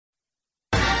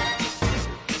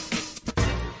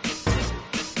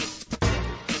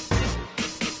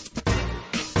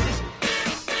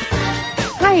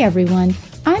everyone,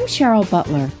 I'm Cheryl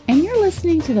Butler, and you're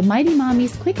listening to the Mighty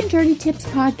Mommy's Quick and Dirty Tips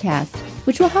podcast,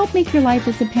 which will help make your life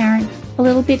as a parent a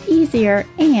little bit easier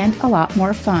and a lot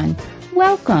more fun.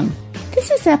 Welcome! This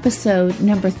is episode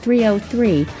number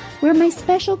 303, where my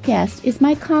special guest is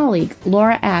my colleague,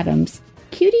 Laura Adams,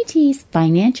 QDT's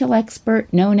financial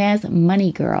expert known as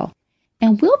Money Girl.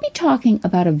 And we'll be talking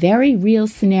about a very real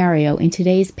scenario in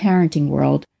today's parenting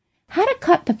world, how to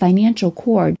cut the financial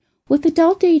cord with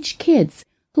adult-age kids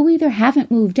who either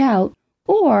haven't moved out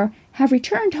or have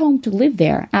returned home to live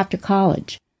there after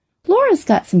college. Laura's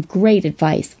got some great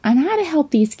advice on how to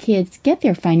help these kids get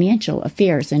their financial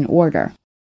affairs in order.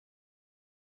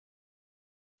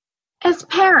 As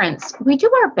parents, we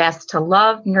do our best to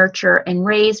love, nurture, and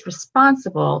raise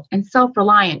responsible and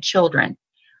self-reliant children.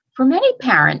 For many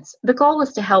parents, the goal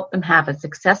is to help them have a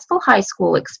successful high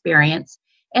school experience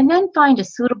and then find a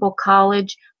suitable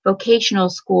college, vocational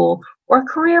school, or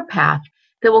career path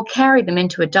that will carry them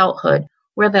into adulthood,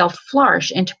 where they'll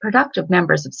flourish into productive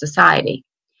members of society.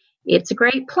 It's a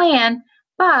great plan,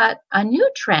 but a new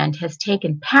trend has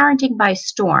taken parenting by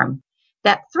storm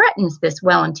that threatens this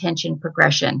well-intentioned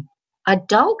progression.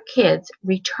 Adult kids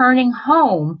returning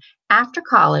home after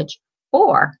college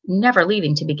or never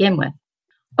leaving to begin with.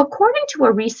 According to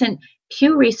a recent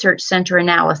Pew Research Center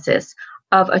analysis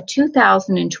of a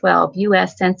 2012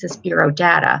 U.S. Census Bureau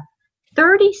data,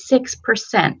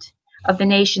 36% of the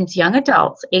nation's young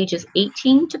adults ages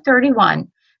 18 to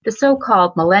 31, the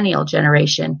so-called millennial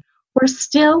generation, were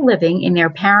still living in their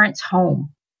parents'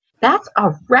 home. That's a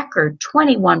record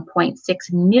 21.6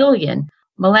 million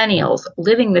millennials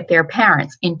living with their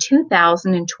parents in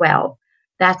 2012.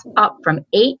 That's up from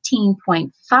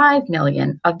 18.5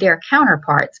 million of their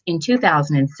counterparts in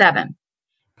 2007.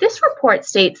 This report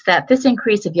states that this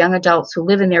increase of young adults who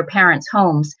live in their parents'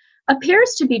 homes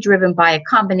appears to be driven by a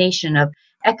combination of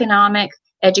economic,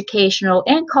 educational,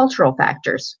 and cultural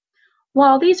factors.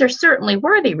 While these are certainly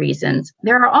worthy reasons,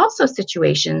 there are also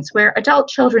situations where adult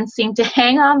children seem to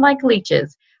hang on like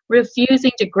leeches,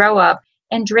 refusing to grow up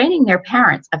and draining their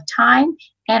parents of time,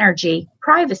 energy,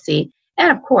 privacy,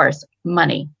 and of course,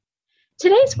 money.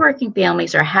 Today's working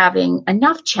families are having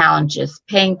enough challenges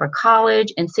paying for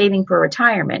college and saving for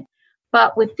retirement.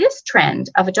 But with this trend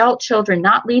of adult children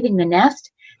not leaving the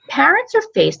nest, parents are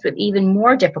faced with even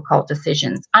more difficult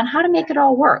decisions on how to make it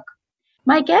all work.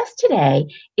 My guest today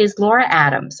is Laura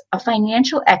Adams, a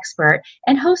financial expert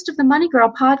and host of the Money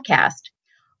Girl podcast.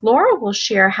 Laura will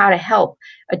share how to help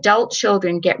adult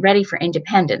children get ready for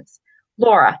independence.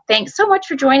 Laura, thanks so much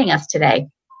for joining us today.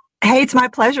 Hey, it's my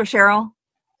pleasure, Cheryl.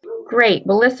 Great.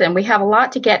 Well, listen, we have a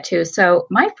lot to get to. So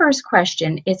my first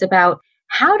question is about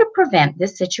how to prevent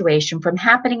this situation from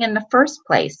happening in the first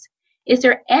place. Is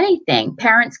there anything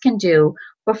parents can do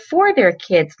before their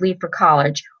kids leave for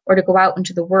college or to go out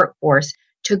into the workforce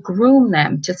to groom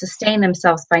them to sustain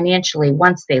themselves financially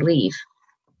once they leave?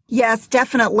 Yes,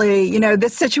 definitely. You know,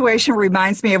 this situation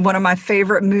reminds me of one of my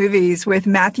favorite movies with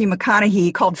Matthew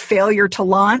McConaughey called Failure to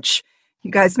Launch.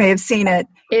 You guys may have seen it.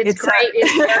 It's great.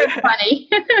 It's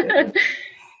very funny.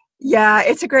 Yeah,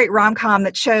 it's a great rom-com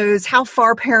that shows how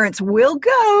far parents will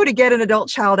go to get an adult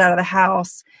child out of the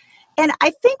house. And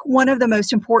I think one of the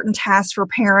most important tasks for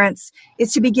parents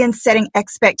is to begin setting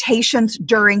expectations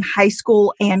during high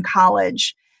school and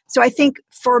college. So I think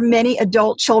for many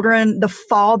adult children, the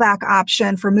fallback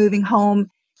option for moving home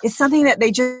is something that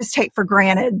they just take for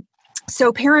granted.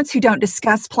 So parents who don't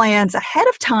discuss plans ahead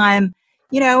of time,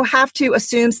 have to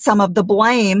assume some of the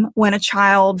blame when a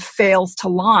child fails to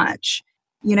launch.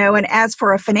 And as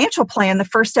for a financial plan, the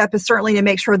first step is certainly to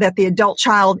make sure that the adult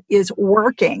child is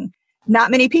working.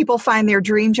 Not many people find their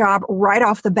dream job right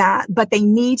off the bat, but they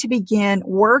need to begin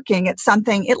working at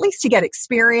something, at least to get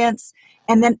experience.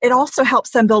 And then it also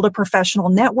helps them build a professional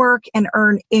network and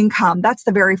earn income. That's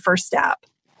the very first step.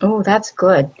 Oh, that's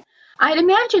good. I'd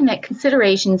imagine that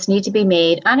considerations need to be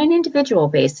made on an individual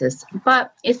basis,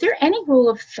 but is there any rule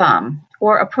of thumb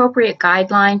or appropriate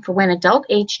guideline for when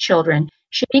adult-age children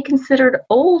should be considered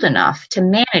old enough to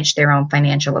manage their own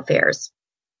financial affairs?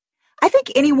 I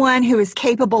think anyone who is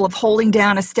capable of holding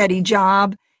down a steady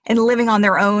job and living on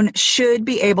their own should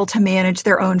be able to manage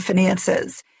their own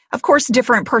finances. Of course,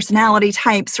 different personality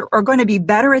types are going to be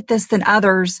better at this than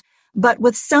others, but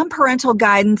with some parental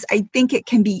guidance, I think it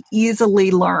can be easily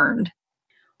learned.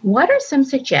 What are some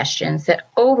suggestions that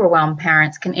overwhelmed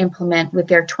parents can implement with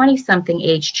their 20-something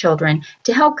age children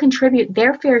to help contribute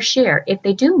their fair share if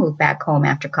they do move back home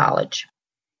after college?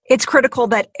 It's critical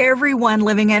that everyone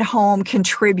living at home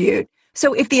contribute.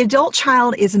 So if the adult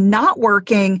child is not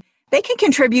working, they can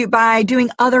contribute by doing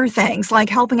other things like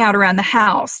helping out around the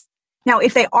house. Now,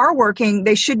 if they are working,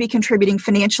 they should be contributing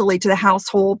financially to the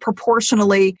household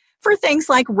proportionally for things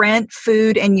like rent,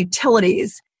 food, and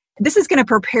utilities. This is going to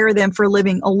prepare them for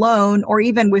living alone or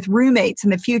even with roommates in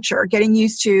the future, getting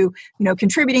used to,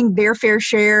 contributing their fair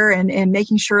share and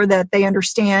making sure that they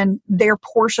understand their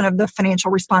portion of the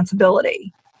financial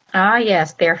responsibility. Ah,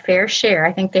 yes, their fair share.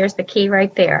 I think there's the key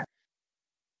right there.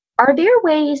 Are there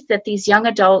ways that these young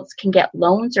adults can get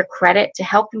loans or credit to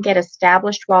help them get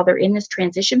established while they're in this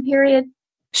transition period?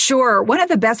 Sure. One of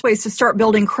the best ways to start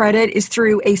building credit is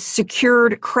through a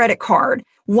secured credit card,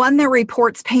 one that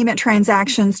reports payment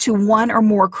transactions to one or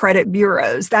more credit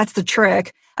bureaus. That's the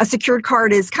trick. A secured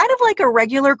card is kind of like a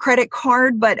regular credit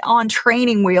card, but on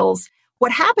training wheels.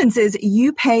 What happens is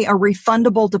you pay a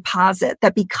refundable deposit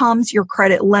that becomes your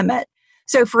credit limit.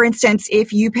 So for instance,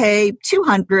 if you pay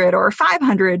 $200 or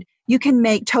 $500, you can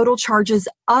make total charges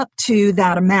up to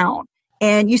that amount.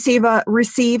 And you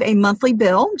receive a monthly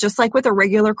bill, just like with a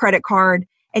regular credit card,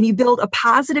 and you build a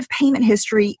positive payment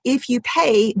history if you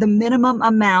pay the minimum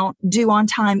amount due on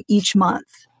time each month.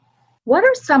 What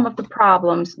are some of the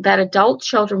problems that adult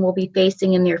children will be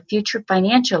facing in their future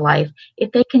financial life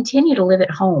if they continue to live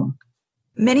at home?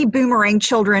 Many boomerang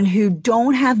children who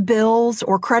don't have bills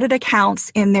or credit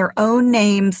accounts in their own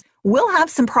names will have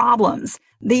some problems.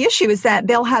 The issue is that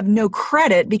they'll have no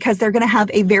credit because they're going to have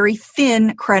a very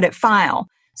thin credit file.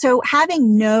 So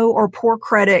having no or poor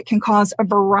credit can cause a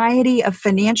variety of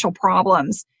financial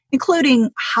problems, including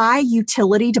high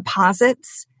utility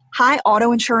deposits, high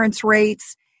auto insurance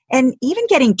rates, and even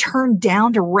getting turned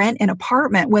down to rent an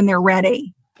apartment when they're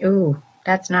ready. Ooh,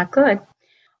 that's not good.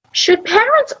 Should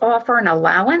parents offer an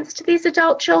allowance to these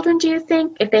adult children, do you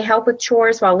think, if they help with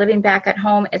chores while living back at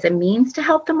home as a means to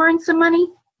help them earn some money?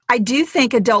 I do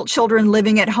think adult children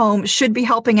living at home should be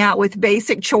helping out with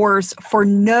basic chores for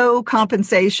no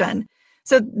compensation.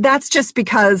 So that's just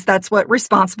because that's what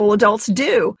responsible adults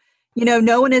do.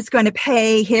 No one is going to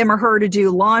pay him or her to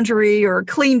do laundry or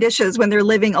clean dishes when they're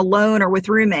living alone or with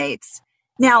roommates.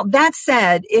 Now, that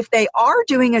said, if they are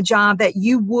doing a job that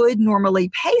you would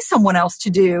normally pay someone else to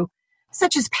do,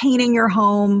 such as painting your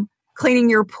home, cleaning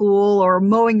your pool, or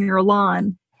mowing your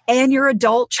lawn, and your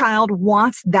adult child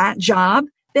wants that job,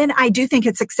 then I do think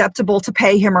it's acceptable to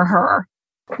pay him or her.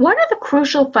 What are the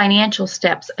crucial financial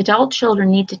steps adult children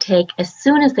need to take as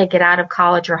soon as they get out of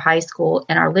college or high school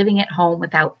and are living at home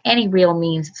without any real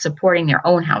means of supporting their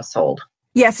own household?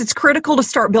 Yes, it's critical to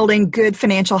start building good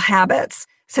financial habits,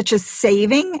 such as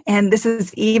saving, and this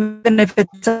is even if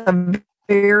it's a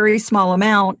very small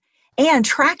amount, and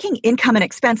tracking income and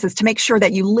expenses to make sure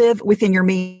that you live within your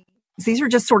means. These are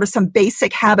just sort of some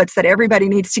basic habits that everybody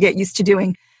needs to get used to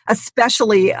doing,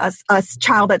 especially a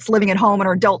child that's living at home and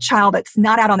an adult child that's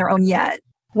not out on their own yet.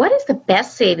 What is the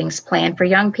best savings plan for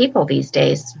young people these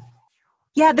days?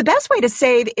 Yeah, the best way to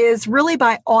save is really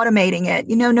by automating it.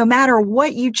 No matter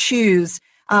what you choose,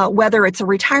 whether it's a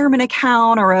retirement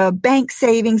account or a bank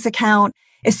savings account,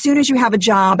 as soon as you have a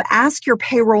job, ask your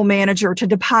payroll manager to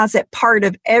deposit part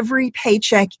of every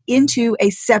paycheck into a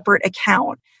separate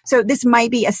account. So this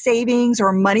might be a savings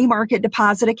or money market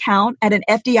deposit account at an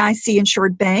FDIC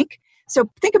insured bank. So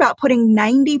think about putting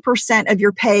 90% of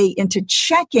your pay into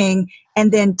checking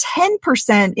and then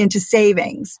 10% into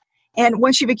savings. And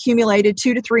once you've accumulated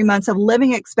 2 to 3 months of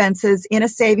living expenses in a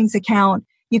savings account,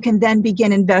 you can then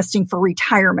begin investing for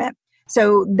retirement.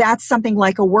 So that's something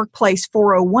like a workplace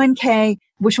 401k,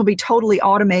 which will be totally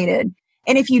automated.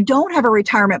 And if you don't have a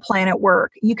retirement plan at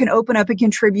work, you can open up and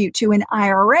contribute to an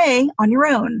IRA on your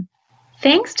own.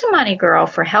 Thanks to Money Girl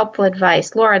for helpful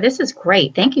advice. Laura, this is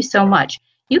great. Thank you so much.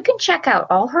 You can check out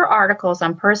all her articles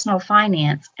on personal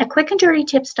finance at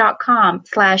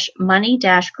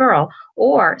quickanddirtytips.com/money-girl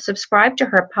or subscribe to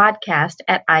her podcast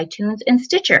at iTunes and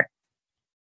Stitcher.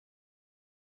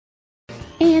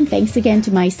 And thanks again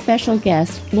to my special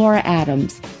guest, Laura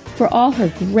Adams, for all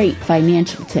her great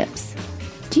financial tips.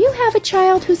 Do you have a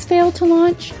child who's failed to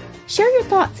launch? Share your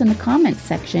thoughts in the comments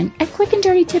section at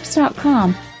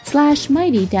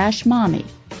quickanddirtytips.com/mighty-mommy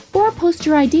or post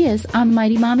your ideas on the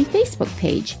Mighty Mommy Facebook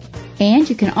page. And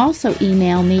you can also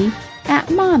email me at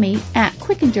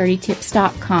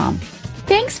mommy@quickanddirtytips.com.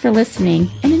 Thanks for listening,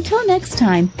 and until next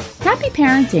time, happy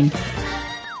parenting.